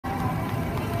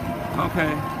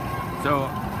Okay, so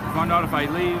I found out if I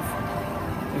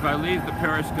leave the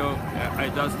periscope,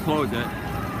 it does close it.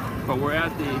 But we're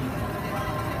at the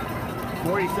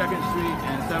 42nd Street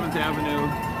and 7th Avenue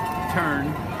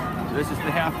turn. This is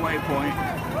the halfway point.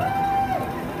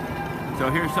 So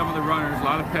here's some of the runners. A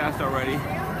lot have passed already.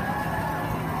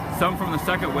 Some from the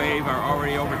second wave are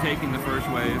already overtaking the first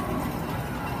wave.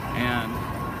 And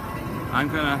I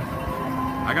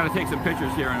gotta take some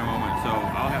pictures here in a moment. So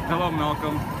I'll have, hello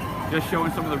Malcolm, just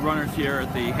showing some of the runners here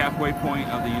at the halfway point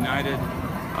of the United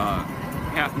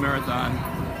half marathon.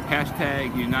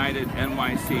 Hashtag United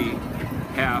NYC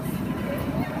half.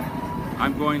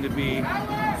 I'm going to be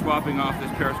swapping off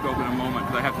this periscope in a moment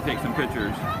because I have to take some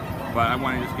pictures. But I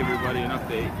want to just give everybody an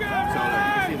update so that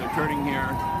you can see they're turning here.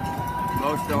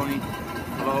 Hello Stoney.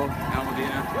 Hello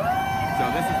Almadina. So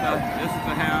this is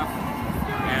the half,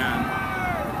 and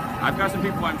I've got some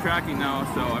people I'm tracking now,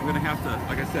 so I'm going to have to,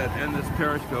 like I said, end this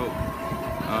periscope.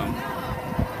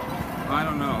 I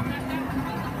don't know.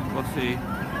 We'll see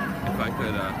if I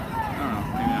could, I don't know,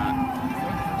 maybe not.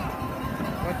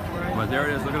 But there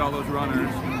it is, look at all those runners.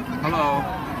 Hello.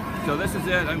 So this is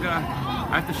it.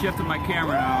 I have to shift to my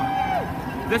camera now.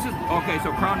 This is, okay,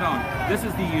 so calm down. This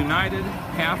is the United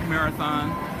Half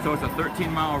Marathon. So it's a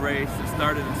 13-mile race. It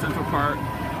started in Central Park,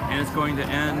 and it's going to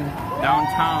end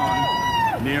downtown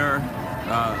near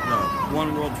the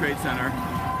One World Trade Center.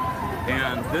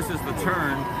 And this is the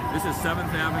turn. This is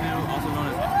 7th Avenue, also known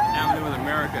as Avenue of the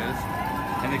Americas.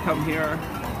 And they come here,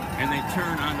 and they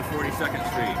turn onto 42nd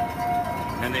Street.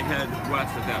 And they head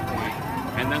west at that point.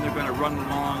 And then they're going to run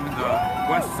along the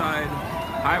West Side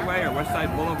Highway or West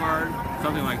Side Boulevard,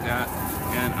 something like that.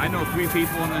 And I know 3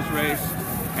 people in this race,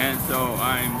 and so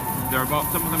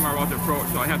some of them are about to approach,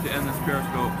 so I have to end this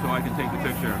periscope so I can take the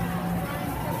picture.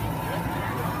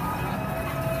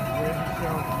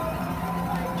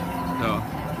 So,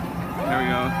 there we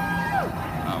go.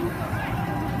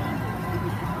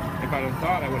 If I'd have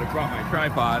thought I would have brought my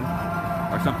tripod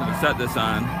or something to set this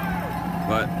on,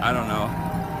 but I don't know.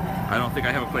 I don't think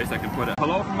I have a place I can put it.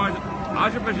 Hello from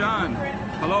Azerbaijan.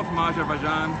 Hello from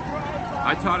Azerbaijan.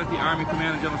 I taught at the Army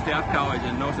Command and General Staff College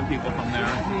and know some people from there.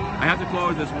 I have to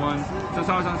close this one. Since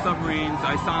I was on submarines,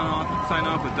 I sign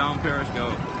off with down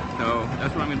periscope. So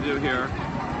that's what I'm going to do here.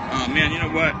 Man, you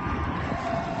know what?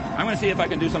 I'm going to see if I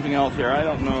can do something else here. I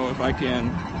don't know if I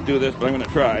can do this, but I'm going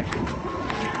to try.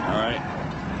 All right.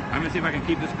 I'm going to see if I can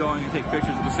keep this going and take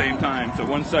pictures at the same time. So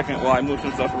 1 second while I move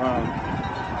some stuff around.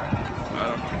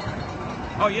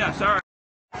 Oh yeah, sorry.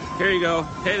 Here you go.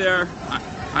 Hey there.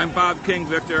 I'm Bob King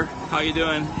Victor. How you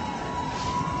doing?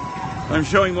 I'm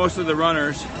showing most of the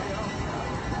runners.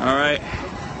 All right.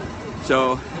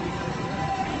 So,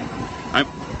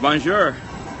 bonjour.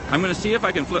 I'm going to see if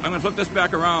I can flip. I'm going to flip this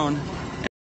back around and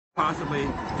possibly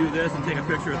do this and take a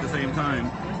picture at the same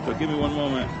time. So give me one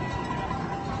moment.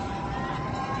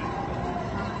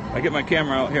 I get my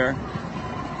camera out here.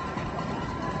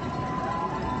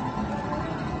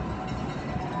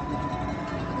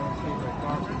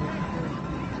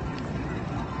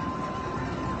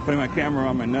 Putting my camera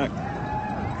on my neck.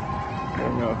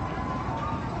 There we go.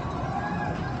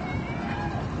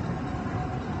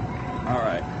 All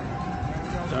right.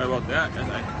 Sorry about that, as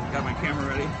I got my camera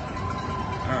ready.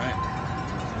 All right.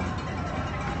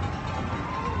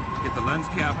 Get the lens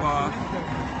cap off.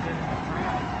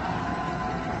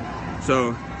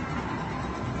 So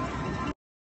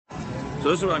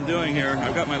this is what I'm doing here.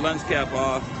 I've got my lens cap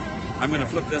off. I'm going to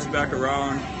flip this back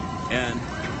around, and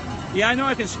yeah, I know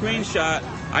I can screenshot.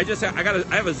 I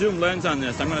have a zoom lens on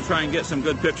this. I'm going to try and get some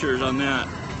good pictures on that.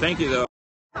 Thank you though.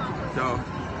 So,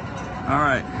 all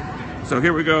right. So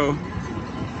here we go.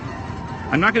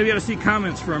 I'm not going to be able to see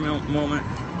comments for a moment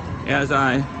as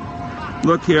I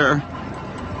look here.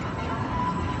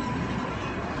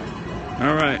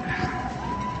 All right.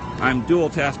 I'm dual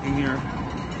tasking here.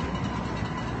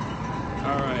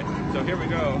 All right. So here we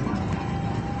go.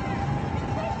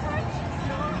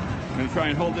 I'm going to try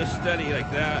and hold this steady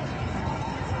like that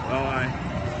while I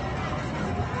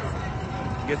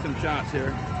get some shots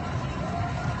here.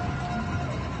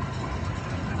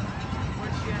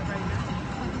 Where's she at right now?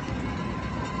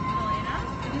 Elena?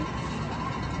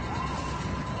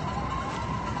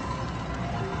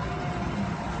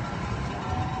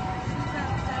 She's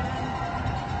at 7.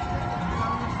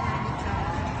 Almost 97.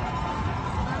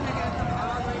 So then they're going to come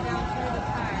all the way down through the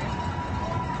tire.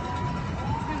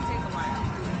 It's going to take a while.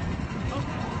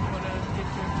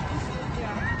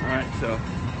 Alright, so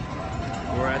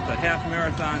we're at the half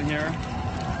marathon here.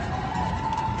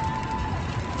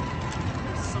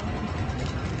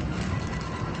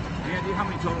 Any idea how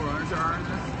many total runners there are in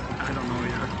this? I don't know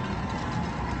yet.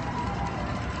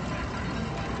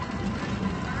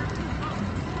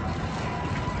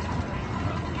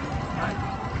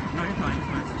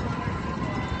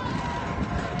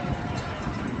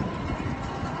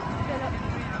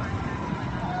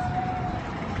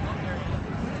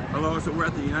 so we're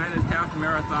at the United Half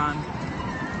Marathon.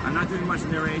 I'm not doing much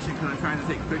narration because I'm trying to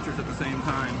take pictures at the same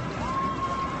time.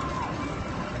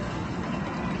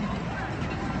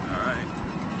 All right.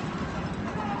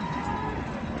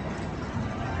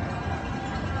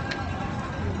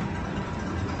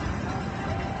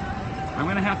 I'm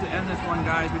gonna have to end this one,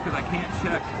 guys, because I can't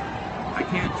check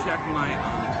my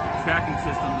tracking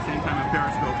system at the same time I'm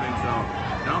periscoping.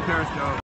 So down periscope.